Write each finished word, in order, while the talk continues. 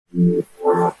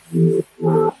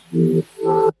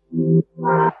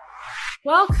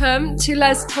Welcome to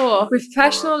Les Talk with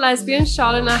professional lesbians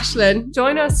Charlotte and Ashlyn.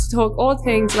 Join us to talk all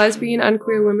things lesbian and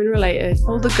queer women related.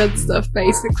 All the good stuff,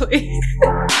 basically.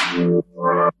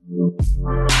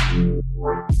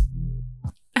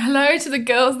 Hello to the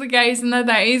girls, the gays and the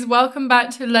theys. Welcome back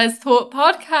to Les Talk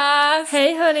podcast.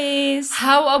 Hey honeys.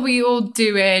 How are we all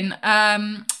doing?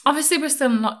 Obviously we're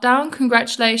still in lockdown.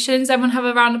 Congratulations. Everyone have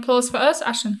a round of applause for us.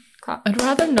 Ashlyn, clap. I'd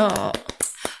rather not.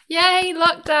 Yay,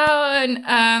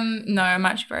 lockdown. No, I'm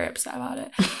actually very upset about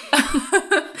it.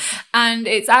 And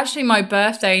it's actually my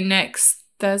birthday next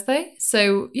Thursday.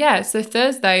 So yeah, so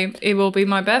Thursday it will be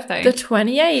my birthday. The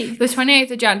 28th. The 28th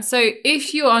of Jan. So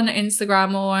if you're on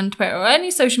Instagram or on Twitter or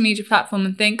any social media platform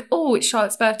and think, oh, it's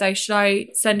Charlotte's birthday, should I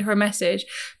send her a message?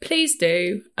 Please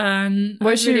do.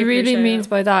 What she really means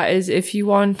by that is if you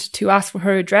want to ask for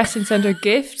her address and send her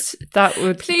gifts, that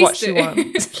would be what she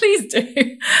wants. Please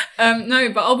do.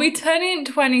 No, but I'll be turning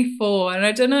 24 and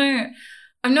I don't know.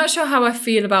 I'm not sure how I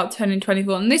feel about turning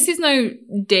 24. And this is no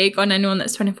dig on anyone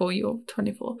that's 24. You're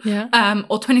 24. Yeah.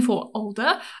 Or 24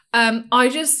 older. I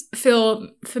just feel,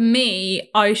 for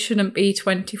me, I shouldn't be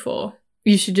 24.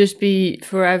 You should just be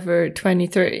forever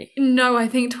 23. No, I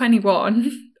think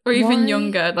 21. Or even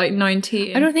younger, like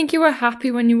 19. I don't think you were happy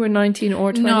when you were 19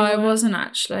 or 21. No, I wasn't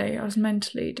actually. I was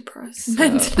mentally depressed.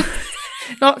 So,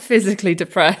 not physically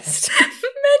depressed.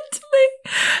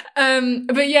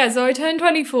 But yeah, so I turned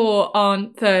 24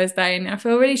 on Thursday and I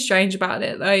feel really strange about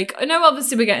it. Like, I know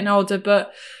obviously we're getting older,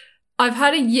 but I've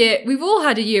had a year, we've all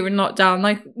had a year in lockdown.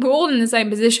 Like, we're all in the same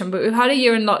position, but we've had a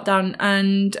year in lockdown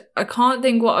and I can't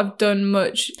think what I've done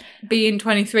much being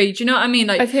 23. Do you know what I mean?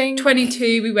 Like, I think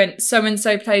 22, we went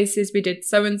so-and-so places, we did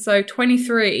so-and-so.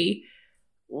 23,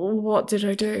 what did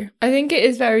I do? I think it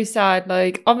is very sad.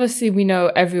 Like, obviously we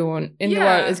know everyone in the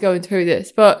world is going through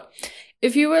this, but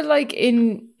if you were like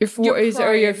in your 40s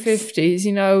or your 50s,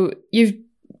 you know, you've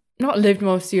not lived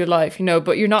most of your life, you know,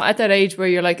 but you're not at that age where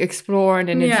you're like exploring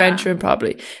and adventuring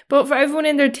probably. But for everyone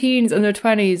in their teens and their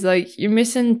 20s, like you're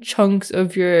missing chunks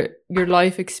of your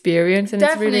life experience. And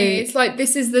definitely, it's like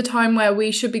this is the time where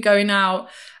we should be going out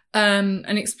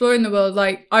and exploring the world.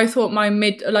 Like I thought my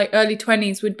early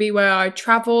 20s would be where I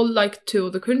travel like to all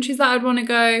the countries that I'd want to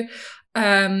go.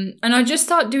 And I just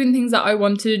start doing things that I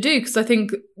wanted to do because I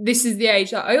think this is the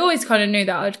age that I always kind of knew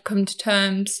that I'd come to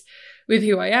terms with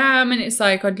who I am, and it's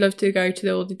like I'd love to go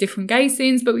to all the different gay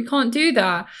scenes, but we can't do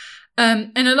that.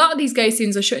 And a lot of these gay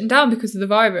scenes are shutting down because of the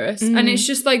virus, and it's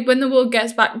just like when the world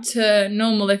gets back to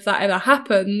normal, if that ever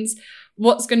happens,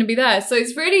 what's going to be there? So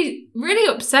it's really,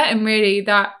 really upsetting, really,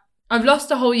 that I've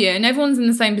lost a whole year and everyone's in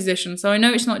the same position. So I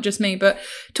know it's not just me, but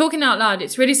talking out loud,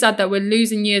 it's really sad that we're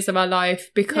losing years of our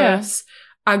life because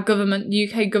our government,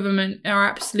 the UK government, are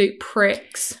absolute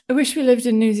pricks. I wish we lived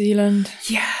in New Zealand.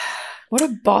 Yeah. What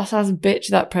a boss-ass bitch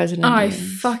that president is. I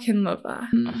fucking love that.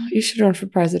 You should run for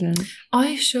president.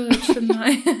 I should, shouldn't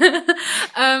I?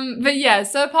 But yeah,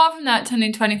 so apart from that,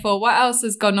 turning 24, what else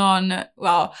has gone on?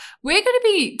 Well, we're going to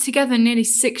be together nearly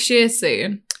 6 years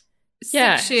soon.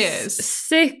 6 years.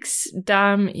 6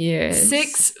 damn years.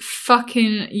 6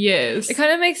 fucking years. It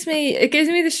kind of it gives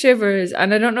me the shivers,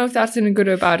 and I don't know if that's in a good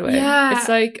or bad way. Yeah. It's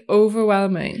like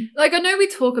overwhelming. Like I know we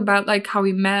talk about like how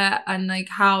we met and like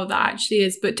how that actually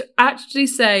is, but to actually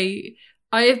say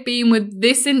I have been with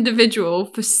this individual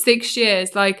for 6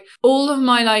 years, like all of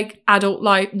my like adult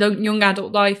life, young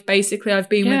adult life, basically I've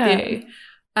been with you.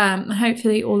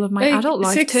 Hopefully all of my adult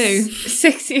life too.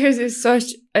 6 years is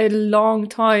such a long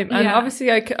time, and obviously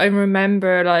I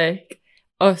remember like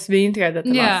us being together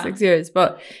the last 6 years,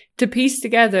 but to piece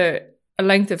together a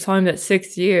length of time that's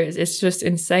 6 years, it's just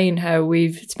insane how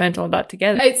we've spent all that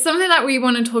together. It's something that we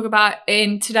want to talk about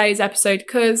in today's episode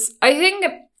because I think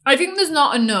there's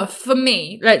not enough for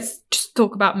me. Let's just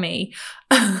talk about me.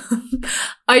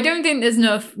 I don't think there's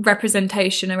enough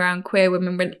representation around queer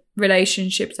women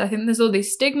relationships. I think there's all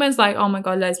these stigmas like, oh my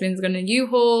God, lesbians going to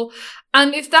U-Haul.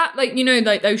 And if that, like, you know,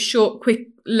 like those short, quick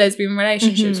lesbian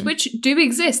relationships, which do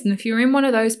exist. And if you're in one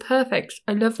of those, perfect.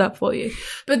 I love that for you.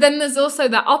 But then there's also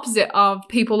that opposite of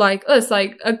people like us,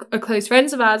 like a close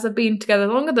friends of ours have been together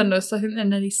longer than us. So I think they're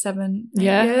nearly 7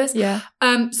 years. Yeah.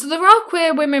 So there are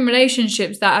queer women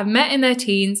relationships that have met in their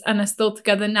teens and are still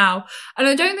together now. And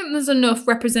I don't think there's enough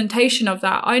representation of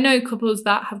that. I know couples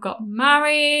that have got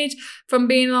married from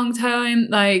being a long time.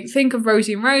 Like, think of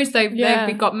Rosie and Rose.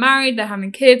 They've got married. They're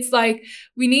having kids. Like,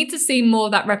 we need to see more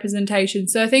of that representation.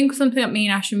 So I think something that me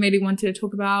and Ashlyn really wanted to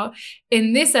talk about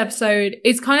in this episode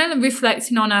is kind of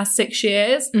reflecting on our 6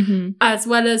 years, as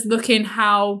well as looking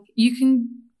how you can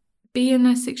be in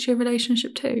a 6-year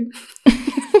relationship too.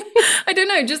 I don't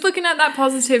know, just looking at that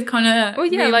positive kind of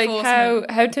like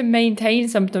how to maintain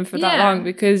something for that long,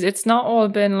 because it's not all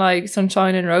been like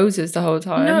sunshine and roses the whole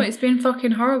time. No, it's been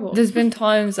fucking horrible. There's been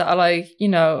times that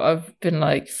I've been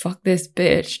like, fuck this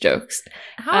bitch, jokes.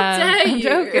 How dare you? I'm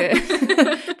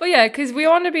joking. But yeah, because we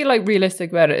want to be like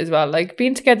realistic about it as well. Like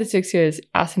being together 6 years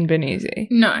hasn't been easy.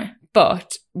 No.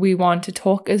 But we want to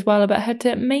talk as well about how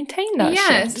to maintain that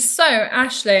shit. So,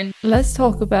 Ashlyn, let's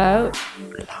talk about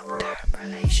long-term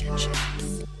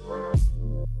relationships.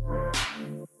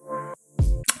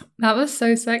 That was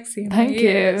so sexy. Thank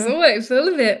you. Oh, I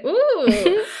feel a bit.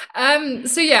 Ooh.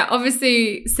 So yeah,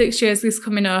 obviously 6 years is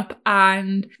coming up,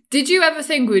 and did you ever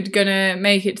think we'd gonna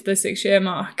make it to the 6 year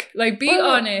mark? Like, be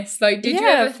honest. Like, did you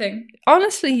ever think?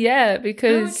 Honestly, yeah,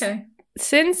 because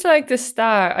since like the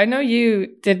start, I know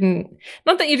you didn't.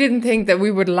 Not that you didn't think that we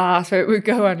would last or it would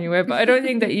go anywhere, but I don't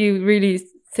think that you really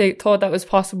thought that was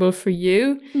possible for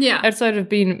you. Yeah. Outside of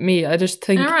being me, I just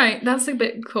think. All right, that's a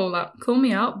bit call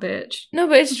me out, bitch. No,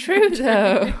 but it's true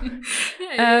though.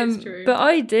 Yeah, it is true. But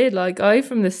I did, like, I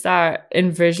from the start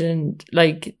envisioned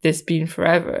like this being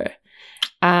forever.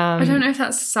 I don't know if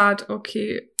that's sad or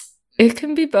cute. It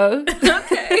can be both.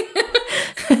 Okay.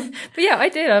 But yeah, I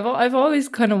did. I've always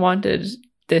kind of wanted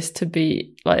this to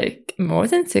be like more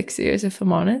than 6 years, if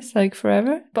I'm honest, like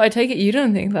forever. But I take it you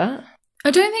don't think that.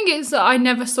 I don't think it's that I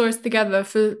never saw us together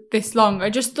for this long. I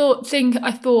just thought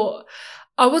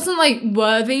I wasn't like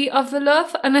worthy of the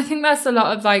love. And I think that's a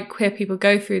lot of like queer people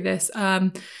go through this.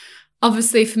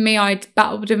 Obviously for me, I'd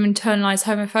battled with internalized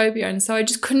homophobia. And so I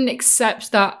just couldn't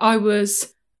accept that I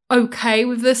was okay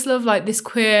with this love, like this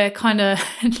queer kind of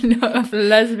love.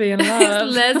 Lesbian love.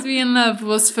 Lesbian love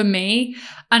was for me.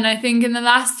 And I think in the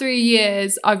last 3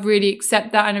 years, I've really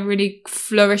accepted that and I really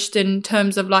flourished in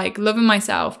terms of like loving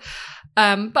myself.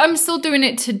 But I'm still doing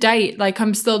it to date. Like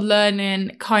I'm still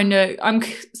learning I'm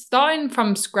starting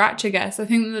from scratch, I guess. I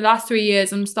think in the last 3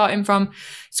 years, I'm starting from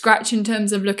scratch in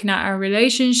terms of looking at our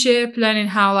relationship, learning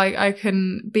how like I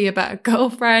can be a better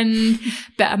girlfriend,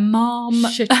 better mom.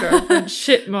 Shit girlfriend,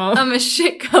 shit mom. I'm a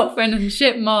shit girlfriend and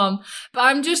shit mom. But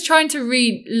I'm just trying to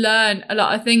relearn a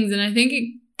lot of things. And I think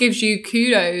it gives you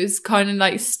kudos kind of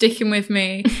like sticking with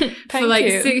me for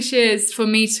like 6 years for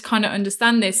me to kind of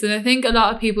understand this. And I think a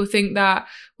lot of people think that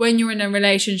when you're in a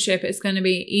relationship, it's going to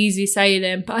be easy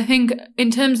sailing. But I think in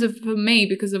terms of, for me,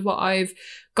 because of what I've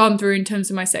gone through in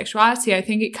terms of my sexuality, I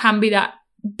think it can be that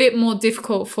bit more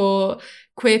difficult for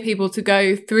queer people to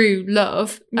go through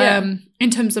love. In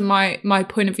terms of my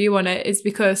point of view on it is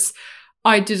because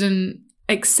I didn't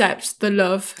accept the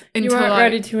love until you weren't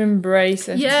ready to embrace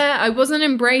it. Yeah, I wasn't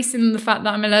embracing the fact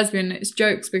that I'm a lesbian. It's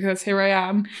jokes because here I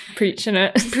am preaching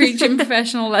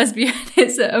professional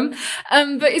lesbianism.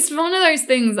 But it's one of those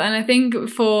things, and I think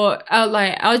for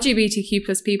like LGBTQ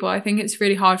plus people, I think it's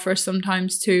really hard for us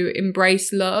sometimes to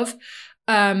embrace love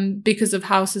because of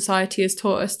how society has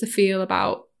taught us to feel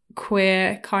about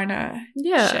queer kind of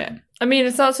shit. I mean,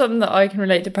 it's not something that I can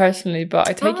relate to personally, but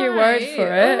I take your word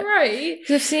for it. All right.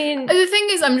 I've seen... The thing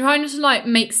is, I'm trying to like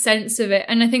make sense of it.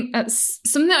 And I think that's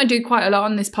something that I do quite a lot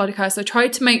on this podcast. I try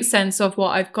to make sense of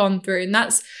what I've gone through. And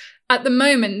that's, at the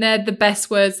moment, they're the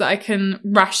best words that I can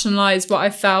rationalize what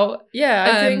I felt.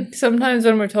 Yeah, I think sometimes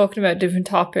when we're talking about different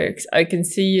topics, I can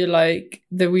see you like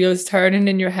the wheels turning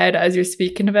in your head as you're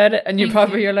speaking about it. And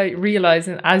you're like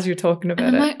realizing as you're talking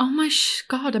about it. I'm like, oh my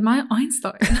God, am I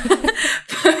Einstein?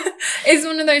 It's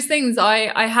one of those things.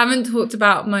 I haven't talked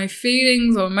about my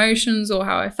feelings or emotions or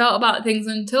how I felt about things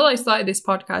until I started this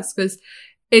podcast, because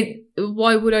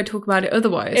why would I talk about it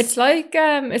otherwise? It's like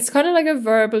it's kind of like a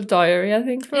verbal diary, I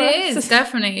think, for us. It is,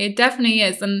 definitely. It definitely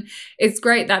is. And it's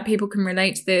great that people can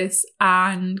relate to this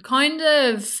and kind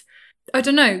of, I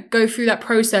don't know, go through that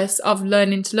process of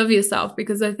learning to love yourself,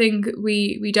 because I think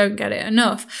we don't get it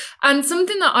enough. And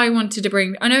something that I wanted to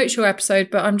bring, I know it's your episode,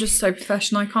 but I'm just so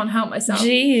professional, I can't help myself.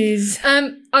 Jeez.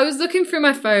 I was looking through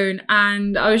my phone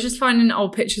and I was just finding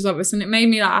old pictures of us and it made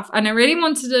me laugh. And I really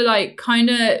wanted to like kind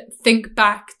of think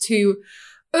back to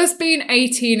us being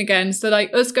 18 again. So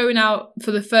like us going out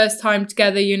for the first time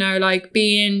together, you know, like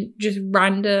being just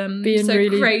random, being so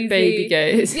really crazy. Baby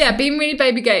gays. Yeah, being really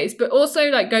baby gays. But also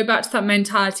like go back to that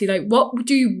mentality. Like, what would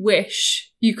you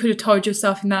wish you could have told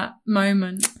yourself in that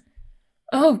moment?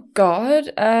 Oh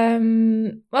God. I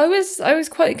was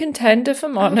quite content, if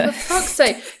I'm honest. Oh, for fuck's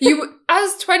sake. You,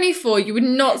 as 24, you would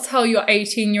not tell your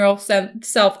 18-year-old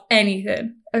self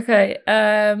anything. Okay.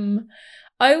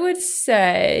 I would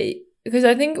say, because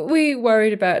I think we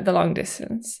worried about the long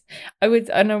distance. I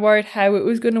worried how it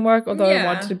was going to work, although I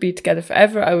wanted to be together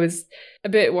forever. I was a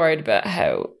bit worried about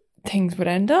how things would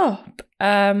end up.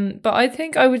 But I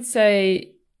think I would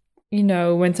say you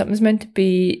know, when something's meant to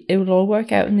be, it will all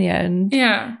work out in the end.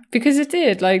 Yeah. Because it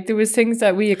did. Like, there was things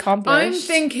that we accomplished. I'm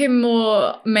thinking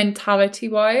more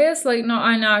mentality-wise, like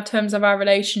not in our terms of our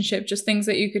relationship, just things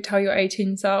that you could tell your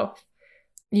 18 self.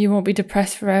 You won't be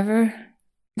depressed forever.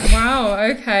 Wow,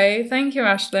 okay. Thank you,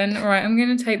 Ashlyn. All right, I'm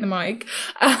going to take the mic.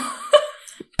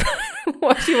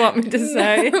 What do you want me to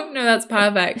say? No, that's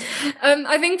perfect.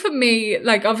 I think for me,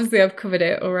 like, obviously I've covered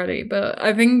it already, but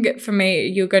I think for me,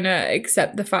 you're going to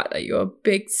accept the fact that you're a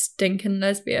big stinking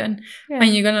lesbian,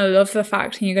 and you're going to love the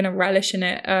fact and you're going to relish in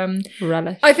it.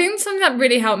 Relish. I think something that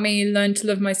really helped me learn to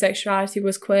love my sexuality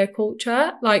was queer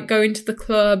culture, like going to the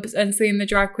clubs and seeing the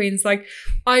drag queens. Like,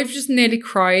 I've just nearly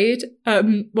cried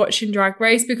watching Drag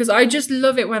Race, because I just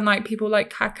love it when, like, people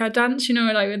like caca dance, you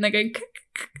know, like when they go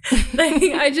like,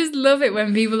 I just love it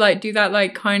when people like do that,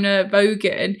 like, kind of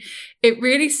voguing. It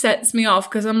really sets me off,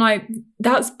 because I'm like,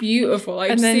 that's beautiful.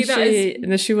 Like, and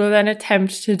then she will then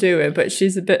attempt to do it, but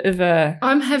she's a bit of a...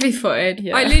 I'm heavy-footed.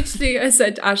 Yeah. I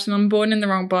said to Ashlyn, I'm born in the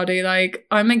wrong body. Like,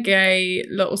 I'm a gay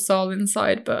little soul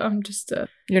inside, but I'm just a...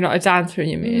 You're not a dancer,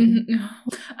 you mean?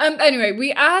 Anyway,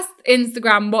 we asked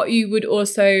Instagram what you would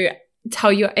also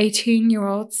tell your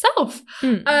 18-year-old self.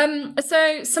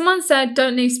 So someone said,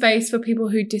 don't leave space for people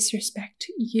who disrespect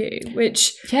you,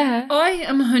 which I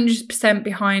am 100%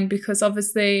 behind, because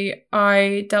obviously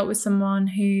I dealt with someone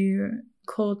who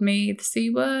called me the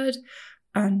C word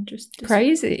and just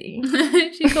crazy.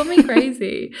 She called me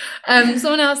crazy.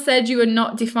 Someone else said, you are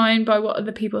not defined by what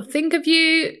other people think of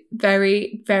you.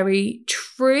 Very, very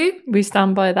true. We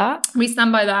stand by that.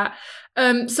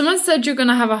 Someone said you're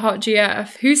gonna have a hot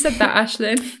GF. Who said that,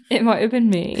 Ashlyn? It might have been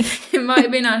me. It might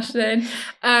have been Ashlyn.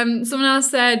 Someone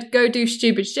else said, go do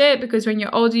stupid shit, because when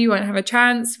you're older you won't have a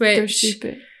chance. Which, go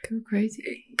stupid, go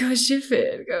crazy, go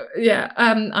stupid, go. Yeah.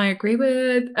 I agree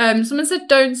with. Someone said,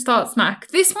 don't start smack.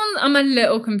 This one I'm a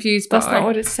little confused by. That's not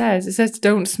what it says. It says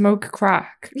don't smoke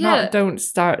crack, not don't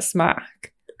start smack.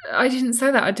 I didn't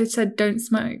say that. I did say don't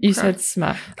smoke. You said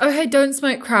smack. Okay, don't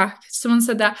smoke crack. Someone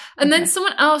said that. And then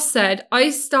someone else said,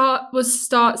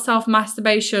 start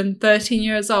self-masturbation 13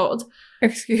 years old.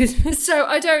 Excuse me. So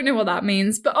I don't know what that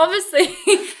means. But obviously,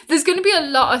 there's going to be a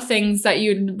lot of things that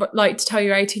you'd like to tell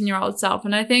your 18-year-old self.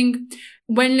 And I think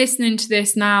when listening to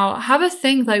this now, have a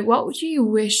think, like, what would you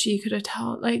wish you could have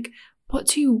told? Like, what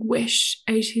do you wish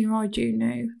 18-year-old you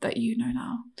knew that you know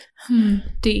now?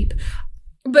 Deep.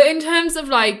 But in terms of,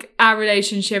 like, our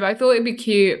relationship, I thought it'd be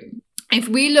cute if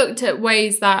we looked at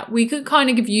ways that we could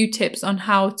kind of give you tips on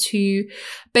how to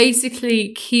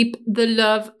basically keep the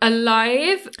love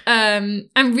alive, and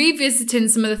revisiting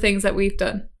some of the things that we've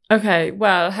done. Okay,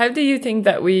 well, how do you think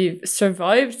that we've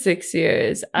survived 6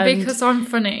 years? Because I'm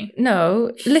funny.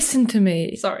 No, listen to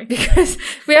me. Sorry. Because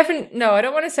we haven't... No, I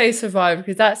don't want to say survived,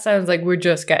 because that sounds like we're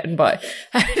just getting by.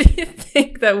 How do you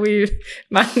think that we've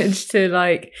managed to,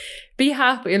 like, be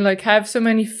happy and, like, have so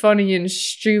many funny and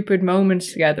stupid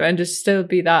moments together and just still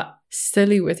be that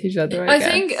silly with each other? I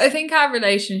think our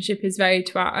relationship is very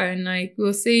to our own. Like,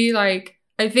 we'll see, like,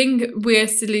 I think we're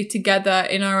silly together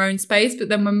in our own space, but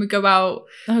then when we go out,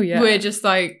 we're just,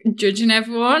 like, judging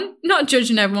everyone. Not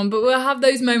judging everyone, but we'll have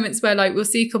those moments where, like, we'll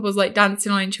see couples, like,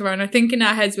 dancing on each other, and I think in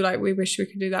our heads we're like, we wish we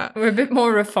could do that. We're a bit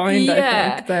more refined,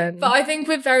 I think, then. But I think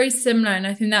we're very similar, and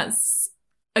I think that's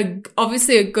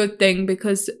obviously a good thing,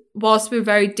 because whilst we're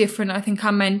very different, I think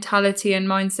our mentality and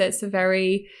mindsets are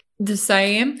very the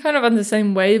same. Kind of on the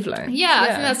same wavelength. Yeah, I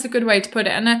think that's a good way to put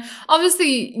it. And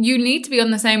obviously, you need to be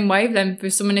on the same wavelength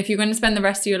with someone if you're going to spend the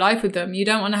rest of your life with them. You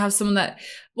don't want to have someone that,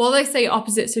 while they say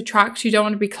opposites attract, you don't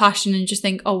want to be clashing and just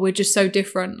think, oh, we're just so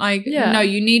different. Like, no,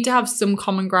 you need to have some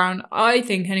common ground, I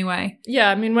think, anyway.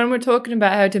 Yeah, I mean, when we're talking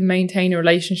about how to maintain a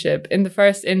relationship, in the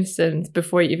first instance,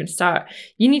 before you even start,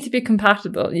 you need to be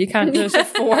compatible. You can't just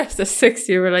force a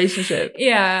 6-year relationship.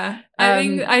 Yeah, I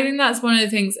think that's one of the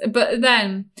things. But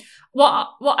then... What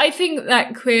I think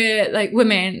that queer, like,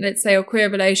 women, let's say, or queer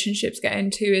relationships get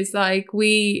into is, like,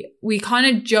 we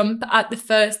kind of jump at the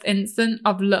first instant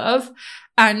of love.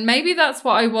 And maybe that's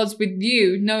what I was with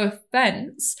you, no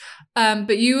offense.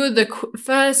 But you were the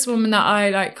first woman that I,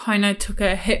 like, kind of took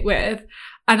a hit with.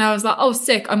 And I was like, oh,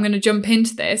 sick, I'm going to jump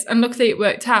into this. And luckily it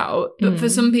worked out. But for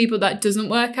some people that doesn't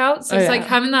work out. So it's like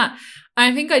having that,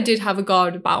 I think I did have a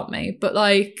guard about me, but,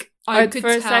 like, I could for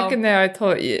tell. a second there, I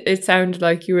thought it sounded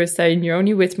like you were saying you're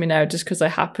only with me now just because I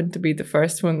happened to be the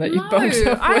first one that you bumped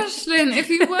up with. Ashlyn, if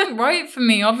you weren't right for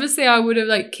me, obviously I would have,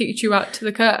 like, kicked you out to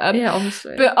the curb. Yeah,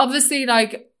 obviously. But obviously,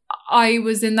 like, I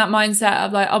was in that mindset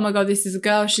of, like, oh my God, this is a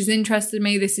girl. She's interested in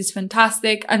me. This is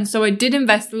fantastic. And so I did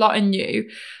invest a lot in you.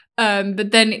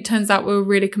 But then it turns out we were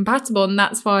really compatible, and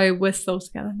that's why we're still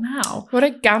together now. What a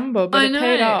gamble, but it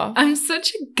paid off. I'm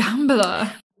such a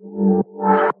gambler.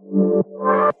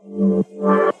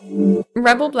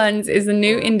 Rebel Blends is a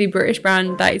new indie British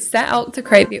brand that is set out to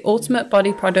create the ultimate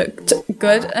body product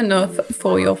good enough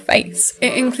for your face.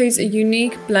 It includes a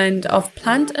unique blend of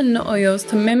plant and nut oils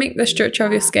to mimic the structure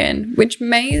of your skin, which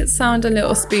may sound a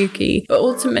little spooky, but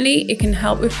ultimately it can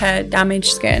help repair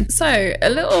damaged skin. So, a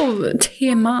little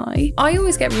TMI, I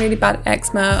always get really bad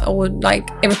eczema or like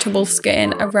irritable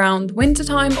skin around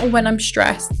wintertime or when I'm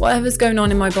stressed. Whatever's going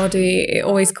on in my body, it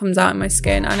always comes out in my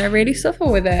skin and I really suffer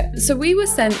with it. So we were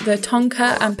sent the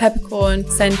tonka and peppercorn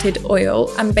scented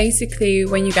oil, and basically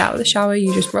when you get out of the shower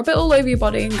you just rub it all over your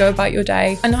body and go about your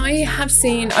day. And I have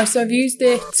seen, so I've used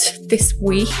it this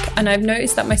week and I've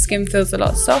noticed that my skin feels a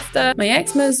lot softer, my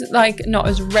eczema's like not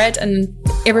as red and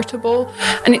irritable,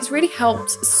 and it's really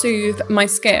helped soothe my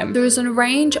skin. There is a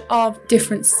range of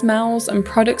different smells and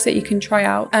products that you can try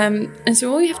out, and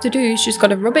so all you have to do is just got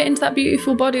to rub it into that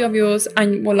beautiful body of yours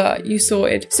and voila, you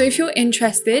sorted. So if you're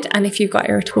interested and if you've got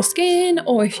irritable skin,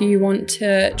 or if you want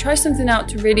to try something out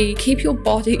to really keep your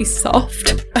body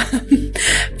soft,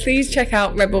 please check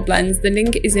out Rebel Blends. The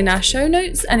link is in our show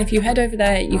notes, and if you head over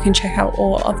there you can check out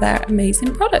all of their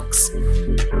amazing products.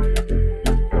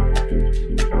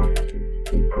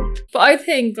 But I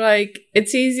think like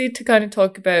it's easy to kind of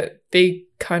talk about big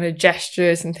kind of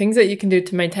gestures and things that you can do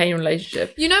to maintain a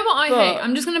relationship. You know what I hate?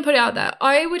 I'm just going to put it out there.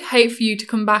 I would hate for you to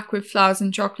come back with flowers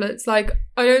and chocolates. Like,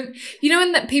 I don't, you know,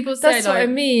 when that people say that's what I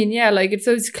mean. Yeah, like it's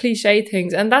those cliche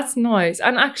things, and that's nice.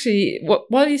 And actually,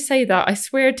 while you say that, I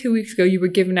swear 2 weeks ago you were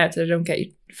giving out that I don't get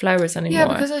you flowers anymore. Yeah,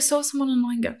 because I saw someone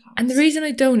online get flowers. And the reason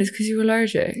I don't is because you're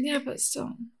allergic. Yeah, but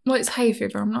still. Well, it's hay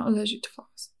fever. I'm not allergic to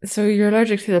flowers. So you're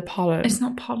allergic to the pollen. It's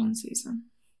not pollen season.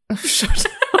 Oh, shut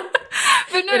up.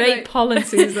 But no, it ain't pollen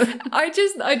season.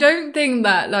 I don't think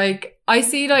that, like, I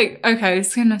see, like, okay,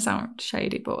 it's gonna sound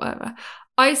shady, but whatever.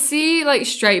 I see, like,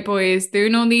 straight boys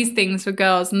doing all these things for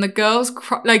girls, and the girls,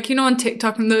 like, you know, on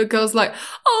TikTok, and the girls like,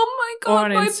 oh my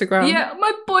God. Or on Instagram. Yeah,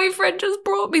 my boyfriend just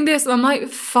brought me this. And I'm like,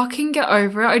 fucking get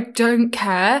over it. I don't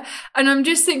care. And I'm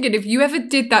just thinking, if you ever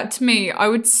did that to me, I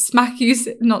would not smack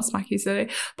you silly,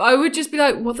 but I would just be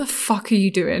like, what the fuck are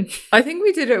you doing? I think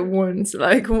we did it once,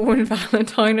 like one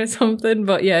Valentine or something,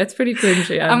 but yeah, it's pretty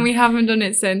cringy. And we haven't done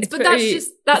it since. But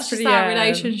that's just our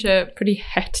relationship. Pretty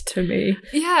het to me.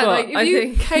 Yeah, but like if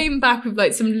you came back with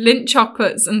like some Lindt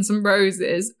chocolates and some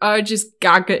roses, I'd just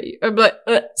gag at you. I'd be like,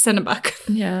 send it back.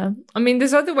 Yeah. I mean,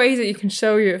 there's other ways that you can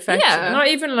show your affection. Yeah. Not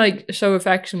even like show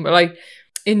affection, but like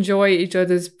enjoy each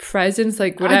other's presence,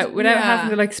 like without having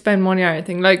to like spend money or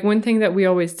anything. Like one thing that we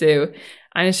always do,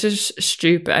 and it's just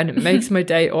stupid and it makes my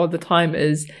day all the time,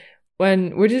 is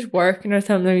when we're just working or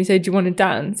something and we say, do you want to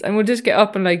dance? And we'll just get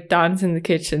up and like dance in the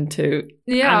kitchen to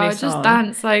any song. Just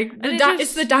dance. Like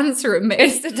it's the dancer in me.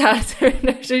 It's the dancer in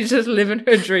her. She's just living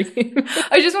her dream.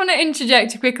 I just want to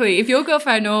interject quickly. If your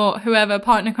girlfriend or whoever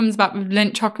partner comes back with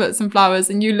Lindt chocolates and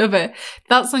flowers and you love it,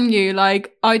 that's on you.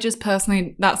 Like, I just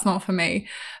personally, that's not for me.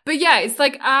 But yeah, it's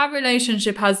like our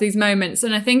relationship has these moments,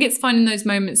 and I think it's fun in those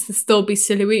moments to still be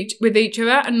silly with each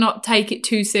other and not take it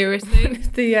too seriously.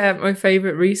 My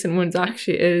favourite recent ones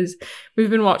actually is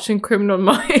we've been watching Criminal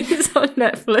Minds on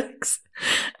Netflix,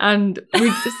 and we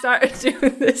just started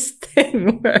doing this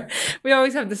thing where we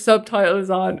always have the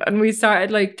subtitles on, and we started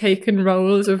like taking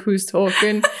roles of who's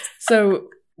talking. So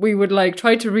we would like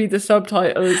try to read the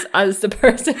subtitles as the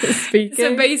person is speaking.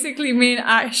 So basically me and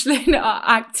Ashlyn are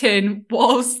acting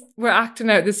whilst we're acting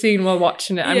out the scene while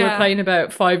watching it, and we're playing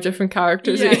about 5 different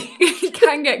characters. Yeah. It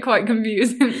can get quite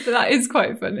confusing, but that is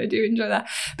quite fun. I do enjoy that.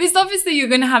 But it's obviously you're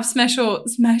going to have special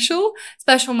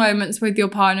moments with your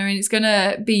partner, and it's going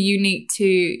to be unique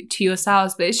to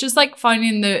yourselves. But it's just like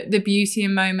finding the beauty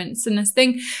in moments. And this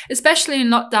thing, especially in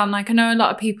lockdown, like I know a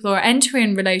lot of people are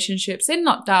entering relationships in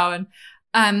lockdown.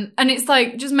 And it's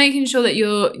like just making sure that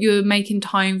you're making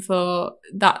time for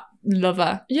that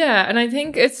lover. Yeah, and I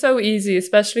think it's so easy,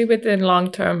 especially within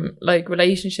long-term like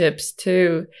relationships,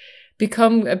 to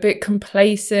become a bit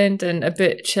complacent and a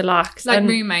bit chillaxed. Like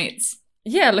roommates.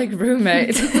 Yeah, like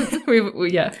roommates.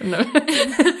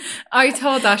 I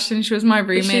told Ashton she was my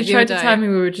roommate. She tried to tell me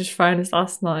we were just friends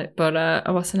last night, but I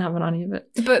wasn't having any of it.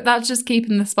 But that's just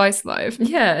keeping the spice alive.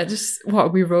 Yeah, just what are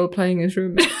we role-playing as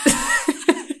roommates?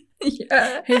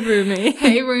 Yeah. Hey roomie.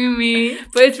 Hey roomie.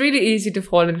 But it's really easy to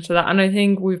fall into that, and I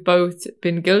think we've both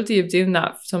been guilty of doing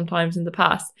that sometimes in the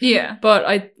past. Yeah. But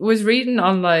I was reading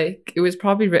on like, it was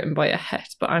probably written by a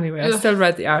het, but anyway, I still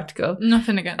read the article.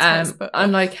 Nothing against hets, but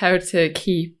on like how to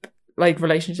keep like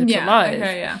relationships alive.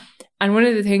 Okay, yeah. And one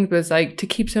of the things was like to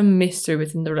keep some mystery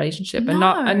within the relationship and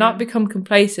not become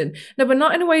complacent. No, but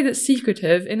not in a way that's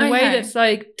secretive, in a way that's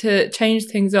like to change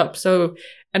things up. So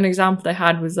an example I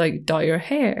had was like dye your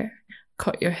hair,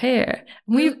 cut your hair.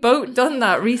 And we've both done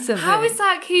that recently. How is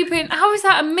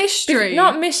that a mystery? It's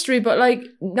not mystery, but like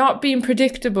not being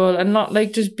predictable and not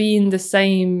like just being the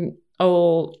same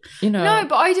old, you know. No,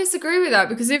 but I disagree with that,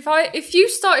 because if you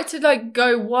started to like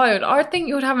go wild, I think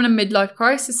you would have a midlife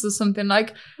crisis or something.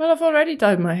 Like, well, I've already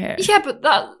dyed my hair. Yeah, but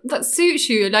that suits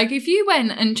you. Like, if you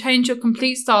went and changed your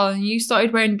complete style and you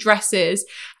started wearing dresses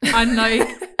and like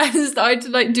and started to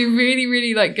like do really,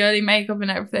 really like girly makeup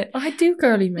and everything. I do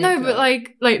girly makeup. No, but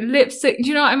like lipstick, do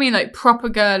you know what I mean? Like proper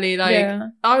girly. Like,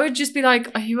 I would just be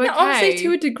like, are you okay? No, obviously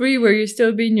to a degree where you're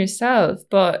still being yourself,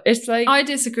 but it's like, I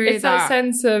disagree with that. It's that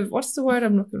sense of, what's the word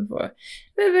I'm looking for? A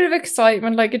bit of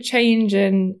excitement, like a change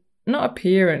in, not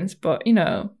appearance, but you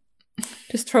know,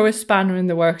 just throw a spanner in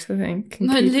the works, I think.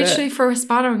 No, literally throw a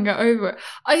spanner and get over it.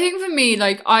 I think for me,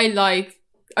 like,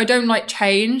 I don't like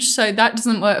change, so that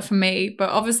doesn't work for me. But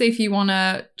obviously, if you want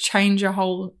to change your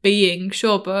whole being,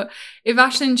 sure. But if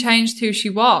Ashlyn changed who she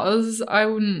was, I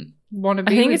wouldn't want to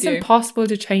be with you. I think it's impossible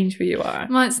to change who you are.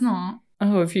 Well, it's not.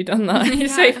 Oh, have you done that? You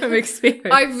say from experience.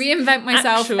 I reinvent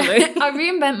myself. Actually. I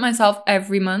reinvent myself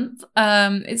every month.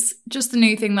 It's just a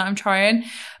new thing that I'm trying.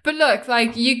 But look,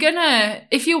 like,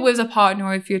 if you're with a partner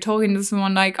or if you're talking to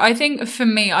someone, like, I think for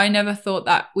me, I never thought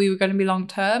that we were going to be long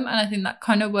term. And I think that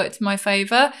kind of worked in my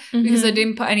favor because I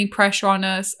didn't put any pressure on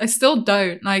us. I still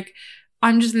don't. Like,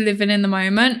 I'm just living in the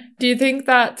moment. Do you think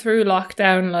that through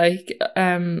lockdown, like,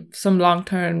 some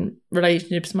long-term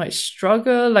relationships might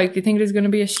struggle? Like, do you think there's going to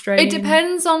be a strain? It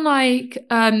depends on, like,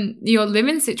 your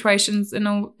living situations in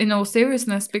all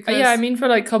seriousness, because... Yeah, I mean, for,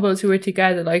 like, couples who are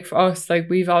together, like, for us, like,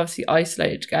 we've obviously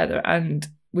isolated together and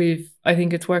I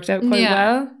think it's worked out quite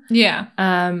well. Yeah.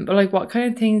 But, like, what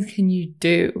kind of things can you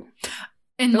do?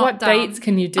 In what dates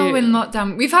can you do? Oh, in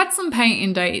lockdown. We've had some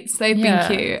painting dates. They've been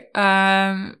cute.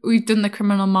 We've done the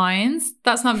Criminal Minds.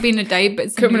 That's not been a date, but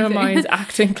it's Criminal Minds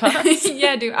acting class.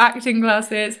 Yeah, do acting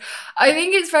classes. I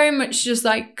think it's very much just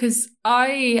like, because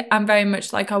I am very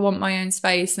much like, I want my own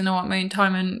space and I want my own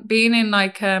time. And being in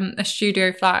like a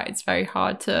studio flat, it's very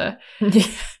hard to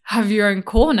have your own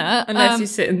corner. Unless you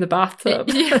sit in the bathtub.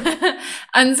 Yeah.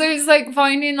 And so it's like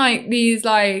finding like these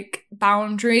like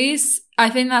boundaries. I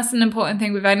think that's an important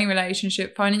thing with any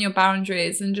relationship, finding your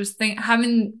boundaries and just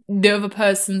having the other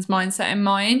person's mindset in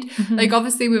mind. Like,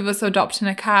 obviously with us adopting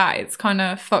a cat, it's kind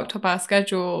of fucked up our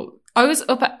schedule. I was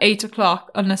up at 8:00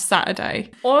 on a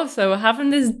Saturday. Also, having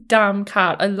this damn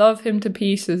cat, I love him to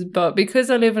pieces, but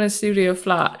because I live in a studio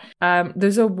flat,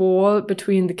 there's a wall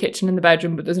between the kitchen and the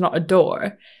bedroom, but there's not a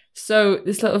door. So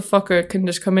this little fucker can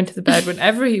just come into the bed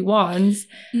whenever he wants.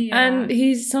 Yeah. And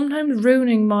he's sometimes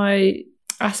ruining my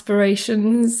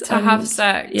aspirations to have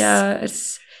sex. Yeah,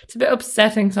 it's a bit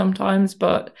upsetting sometimes,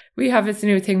 but we have this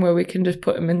new thing where we can just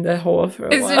put him in the hole for a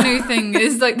while. It's a new thing.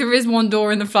 It's like there is one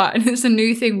door in the flat and it's a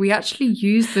new thing. We actually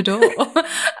use the door. But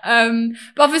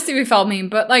obviously we felt mean,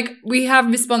 but like we have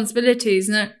responsibilities,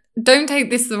 and don't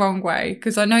take this the wrong way,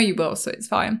 because I know you will, so it's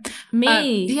fine.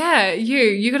 Me? Yeah,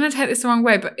 you're going to take this the wrong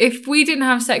way, but if we didn't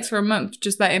have sex for a month,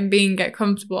 just let him be and get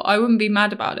comfortable, I wouldn't be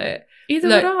mad about it. Either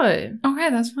would I. Okay,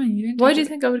 that's fine. Why do you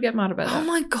think I would get mad about that? Oh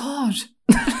my God.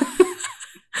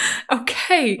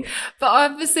 Okay. But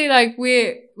obviously, like,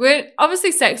 we're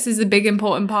obviously sex is a big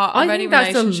important part of any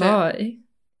relationship. I think that's a lie.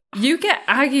 You get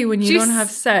aggy when you don't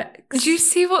have sex. Do you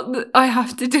see what I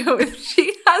have to deal with?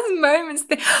 She has moments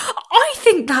I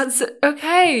think that's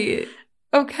okay.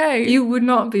 Okay. You would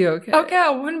not be okay. Okay, I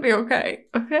wouldn't be okay.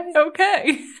 Okay.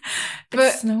 Okay. But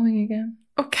it's snowing again.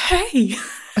 Okay.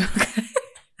 Okay.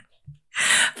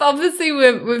 But obviously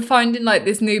we're finding like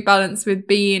this new balance with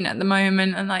being at the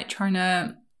moment and like trying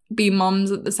to be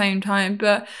moms at the same time.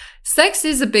 But sex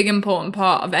is a big important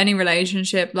part of any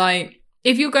relationship. Like,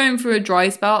 if you're going through a dry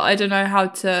spell, I don't know how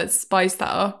to spice that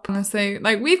up, honestly.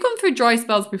 Like, we've gone through dry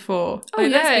spells before. Oh,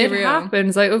 like, yeah, it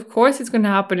happens. Like, of course it's going to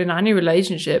happen in any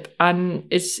relationship, and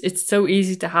it's so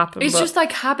easy to happen. It's just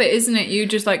like habit, isn't it? You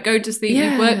just, like, go to sleep. Yeah.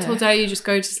 You've worked all day, you just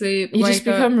go to sleep. You just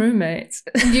become roommates.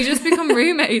 You just become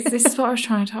roommates. This is what I was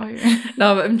trying to tell you.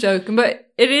 No, but I'm joking.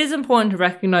 But it is important to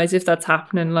recognise if that's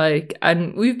happening, like,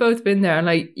 and we've both been there, and,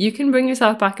 like, you can bring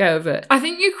yourself back out of it. I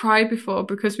think you cried before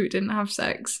because we didn't have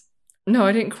sex. No,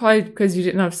 I didn't cry because you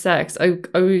didn't have sex. I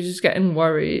was just getting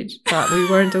worried that we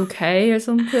weren't okay or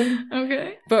something.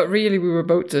 Okay. But really, we were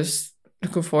both just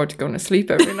looking forward to going to sleep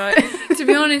every night. To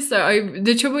be honest, though,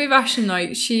 the trouble with Ashlyn,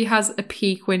 like, she has a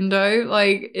peak window.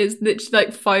 Like, it's literally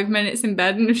like 5 minutes in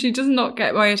bed, and if she does not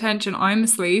get my attention, I'm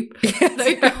asleep. Yeah,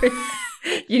 like,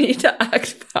 You need to act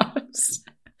fast.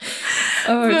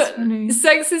 Oh, it's funny.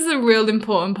 Sex is a real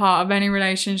important part of any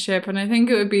relationship, and I think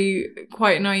it would be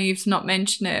quite naive to not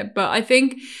mention it. But I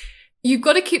think you've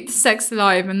got to keep the sex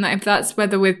alive, and if that's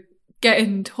whether with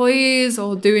getting toys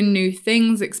or doing new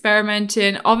things,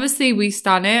 experimenting, obviously we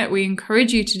stand it. We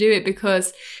encourage you to do it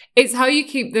because it's how you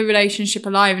keep the relationship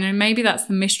alive. And maybe that's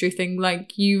the mystery thing.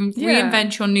 Like you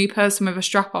reinvent your new person with a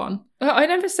strap on. I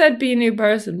never said be a new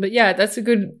person, but yeah, that's a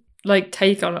good like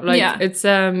take on it. Like it's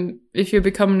if you're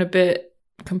becoming a bit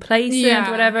complacent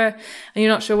or whatever and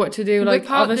you're not sure what to do, like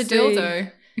whip out obviously the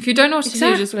dildo. If you don't know what to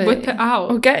do, just whip it out.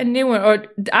 Or get a new one. Or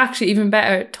actually, even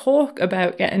better, talk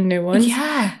about getting new ones.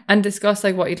 Yeah. And discuss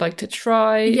like what you'd like to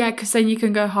try. Yeah, because then you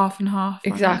can go half and half.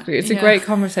 Exactly. It's a great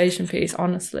conversation piece,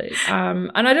 honestly.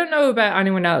 And I don't know about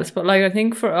anyone else, but like I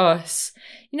think for us,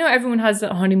 you know, everyone has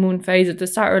that honeymoon phase at the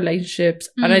start of relationships.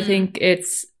 And I think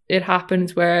it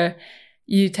happens where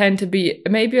you tend to be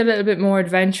maybe a little bit more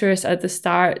adventurous at the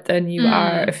start than you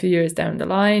are a few years down the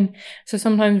line. So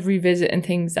sometimes revisiting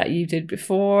things that you did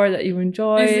before that you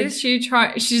enjoyed. Is this you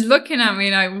try? She's looking at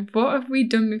me like, what have we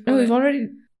done before? No, we've already.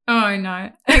 Oh, no.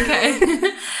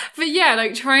 Okay. But yeah,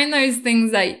 like trying those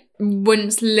things that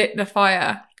once lit the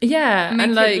fire. Yeah. Make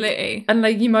and it like, litty. And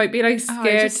like you might be like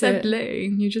scared I just said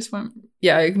litty. You just went.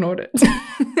 Yeah, I ignored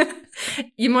it.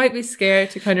 You might be scared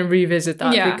to kind of revisit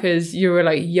that because you were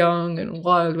like young and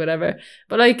wild, whatever.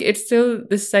 But like it's still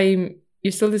the same.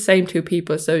 You're still the same two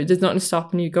people, so there's nothing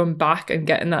stopping you going back and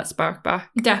getting that spark back.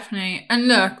 Definitely. And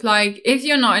look, like if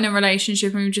you're not in a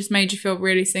relationship and we've just made you feel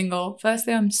really single,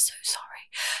 firstly, I'm so sorry.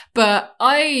 But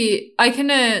I can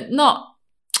not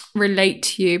relate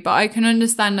to you, but I can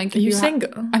understand like are you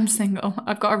single? I'm single.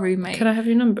 I've got a roommate. Can I have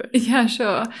your number? Yeah,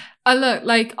 sure. Look,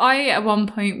 like I at one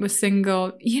point was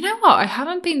single. You know what? I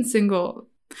haven't been single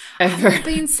ever. I haven't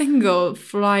been single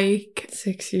for like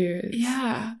 6 years.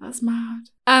 Yeah, that's mad.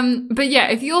 But yeah,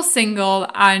 if you're single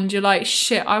and you're like,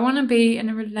 shit, I want to be in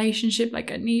a relationship,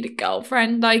 like I need a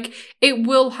girlfriend, like it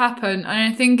will happen. And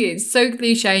I think it's so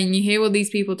cliche and you hear all these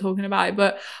people talking about it,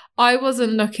 but I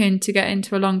wasn't looking to get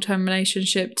into a long-term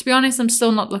relationship. To be honest, I'm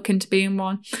still not looking to be in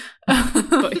one.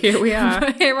 But here we are.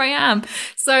 But here I am.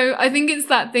 So I think it's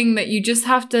that thing that you just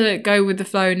have to go with the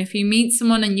flow. And if you meet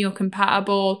someone and you're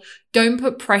compatible, don't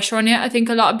put pressure on it. I think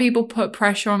a lot of people put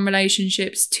pressure on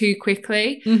relationships too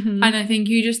quickly. And I think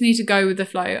you just need to go with the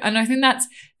flow. And I think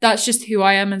that's just who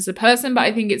I am as a person. But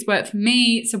I think it's worked for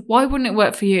me. So why wouldn't it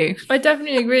work for you? I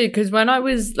definitely agree. Because when I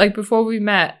was like, before we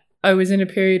met, I was in a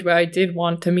period where I did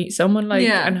want to meet someone like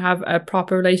and have a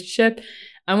proper relationship.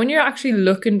 And when you're actually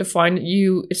looking to find it,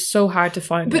 it's so hard to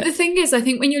find it. But the thing is, I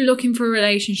think when you're looking for a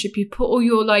relationship, you put all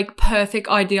your like perfect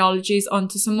ideologies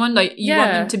onto someone. Like you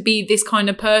want them to be this kind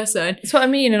of person. That's what I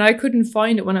mean. And I couldn't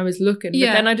find it when I was looking. But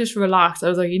then I just relaxed. I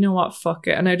was like, you know what? Fuck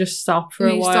it. And I just stopped for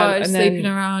a while. Started sleeping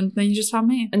around. Then you just found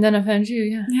me. And then I found you.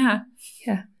 Yeah. Yeah.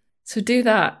 Yeah. So do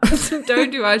that.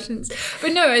 Don't do actions.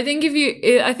 But no, I think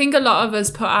I think a lot of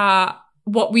us put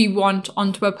what we want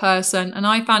onto a person, and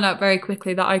I found out very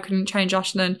quickly that I couldn't change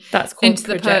Ashlyn. That's called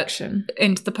projection.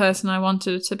 Into the person I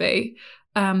wanted it to be.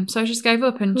 So I just gave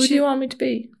up. And who do you want me to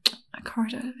be? A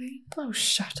corridor lady. Oh,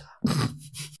 shut up.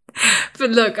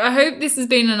 But look, I hope this has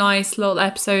been a nice little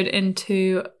episode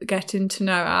into getting to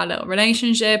know our little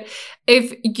relationship.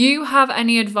 If you have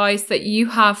any advice that you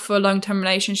have for a long-term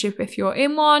relationship, if you're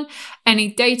in one,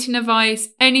 any dating advice,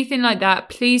 anything like that,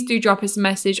 please do drop us a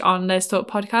message on Let's Talk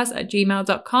Podcast at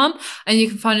gmail.com. And you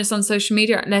can find us on social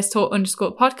media at Let's Talk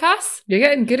 _podcast. You're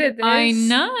getting good at this. I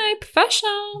know,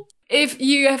 professional. If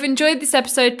you have enjoyed this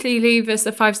episode, please leave us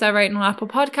a 5-star rating on Apple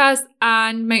Podcasts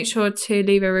and make sure to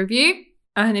leave a review.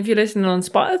 And if you're listening on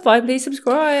Spotify, please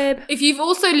subscribe. If you've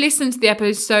also listened to the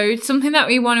episode, something that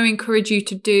we want to encourage you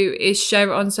to do is share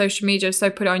it on social media. So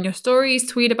put it on your stories,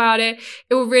 tweet about it.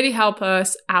 It will really help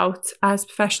us out as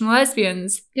professional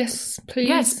lesbians. Yes, please.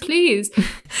 Yes, please.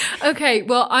 Okay,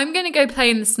 well, I'm going to go play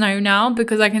in the snow now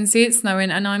because I can see it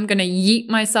snowing and I'm going to yeet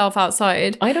myself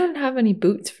outside. I don't have any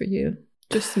boots for you.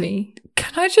 Just me.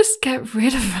 Can I just get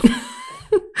rid of them?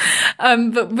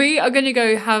 But we are going to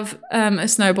go have a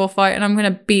snowball fight and I'm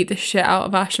going to beat the shit out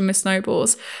of Ashlyn with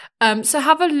snowballs. So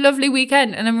have a lovely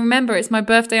weekend. And then remember, it's my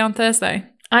birthday on Thursday.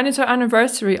 And it's our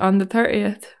anniversary on the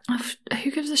 30th.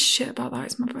 Who gives a shit about that?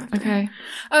 It's my birthday.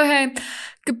 Okay.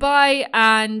 Goodbye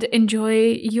and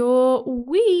enjoy your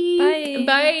week. Bye.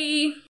 Bye.